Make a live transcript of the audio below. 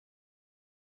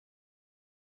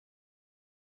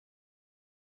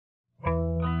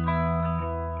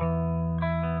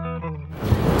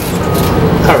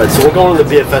Alright, so we're going to the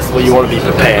beer festival. You want to be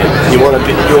prepared. You want to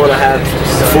have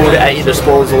food at your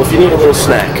disposal. If you need a little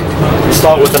snack, you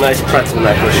start with a nice pretzel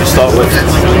necklace. You start with,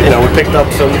 you know, we picked up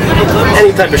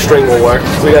any type of string will work.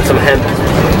 We got some hemp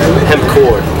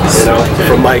cord, you know,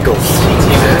 from Michael's.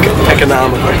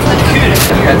 Economical.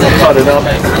 Cut it up.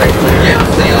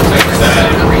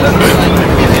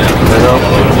 You know,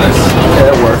 yeah,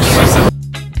 it works.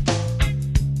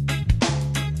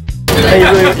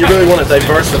 And you really want to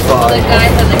diversify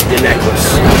your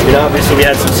necklace. You know, obviously we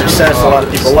had some success, a lot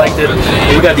of people liked it.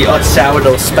 And we got the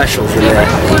sourdough specials in there,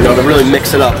 you know, to really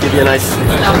mix it up, give you a nice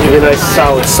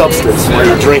solid substance while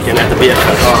you're drinking at the beer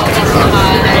festival.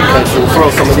 Okay, so we'll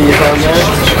throw some of these on there.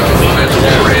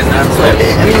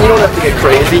 I mean, you don't have to get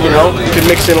crazy, you know. You can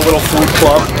mix in a little food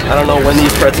club. I don't know when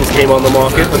these pretzels came on the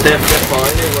market, but they're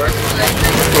fine, they work.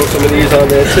 Throw some of these on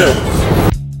there too.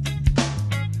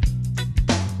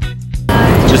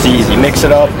 Just easy, mix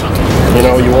it up. You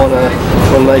know, you want a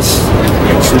nice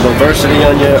some diversity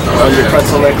on your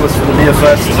pretzel necklace for the beer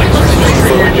fest.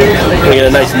 You get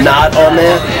a nice knot on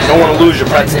there. You don't want to lose your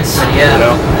pretzels. You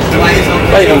know,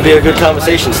 might even be a good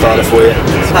conversation starter for you.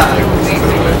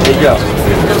 There you go.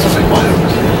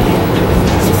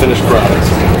 It's a finished product.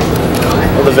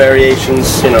 Other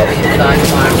variations, you know,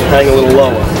 hang a little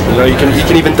lower. You know, you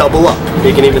can even double up.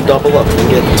 You can even double up and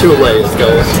get 2 layers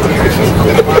going.